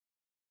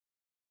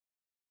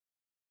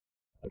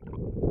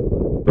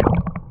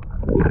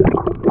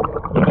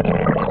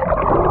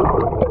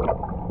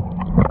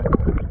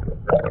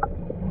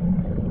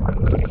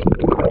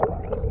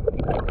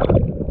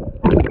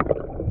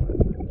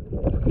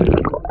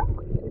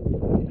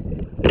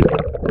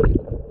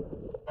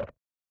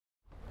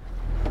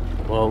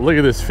Well, look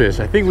at this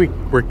fish. I think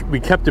we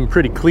kept him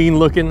pretty clean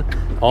looking.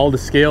 All the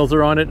scales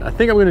are on it. I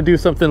think I'm gonna do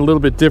something a little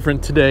bit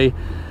different today.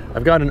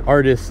 I've got an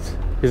artist,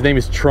 his name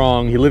is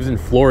Trong. He lives in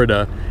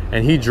Florida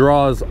and he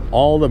draws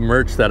all the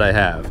merch that I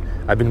have.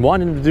 I've been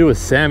wanting to do a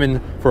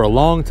salmon for a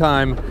long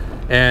time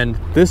and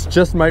this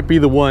just might be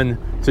the one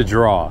to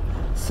draw.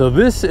 So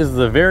this is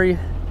the very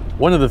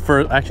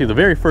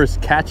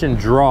first catch and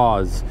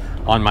draws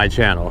on my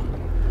channel.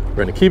 We're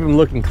gonna keep him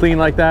looking clean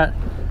like that.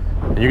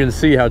 And you're gonna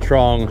see how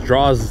Trong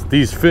draws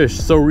these fish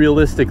so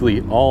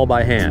realistically, all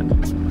by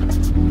hand.